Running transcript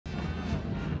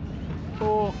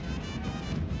for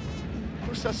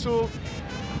Cruz Azul,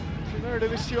 Primera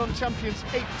División champions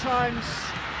 8 times,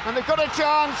 and they've got a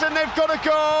chance and they've got a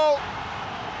goal.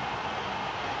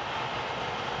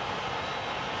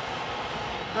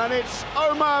 And it's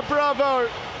Omar Bravo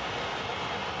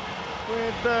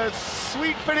with the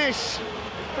sweet finish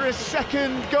for his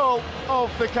second goal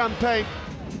of the campaign.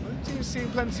 Both teams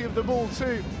seeing plenty of the ball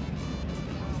too.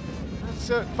 That's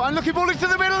a fine looking ball into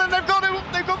the middle, and they've got it.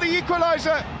 They've got the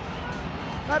equaliser.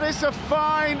 That is a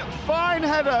fine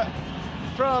header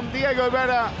from Diego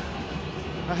Vera.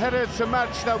 A header to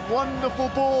match that wonderful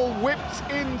ball whipped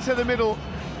into the middle.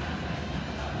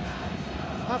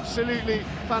 Absolutely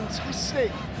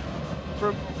fantastic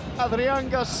from Adrian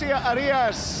Garcia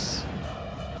Arias.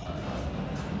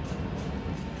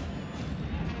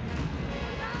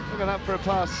 Look at that for a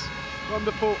pass.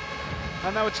 Wonderful.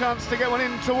 And now a chance to get one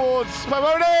in towards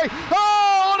Pavone.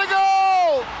 Oh, what a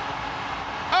goal!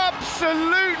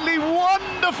 Absolutely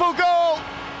wonderful goal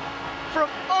from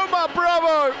Omar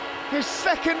Bravo. His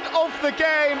second of the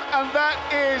game, and that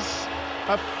is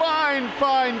a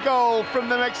fine goal from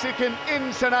the Mexican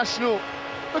international.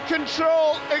 The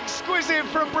control exquisite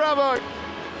from Bravo.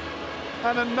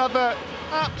 And another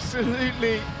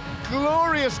absolutely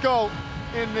glorious goal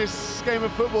in this game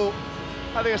of football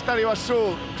at the Estadio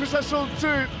Azul. Cruz Azul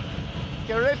 2,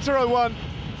 Queretaro 1.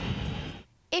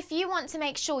 If you want to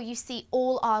make sure you see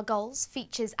all our goals,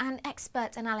 features and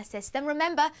expert analysis, then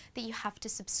remember that you have to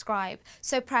subscribe.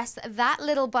 So press that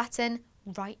little button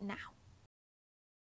right now.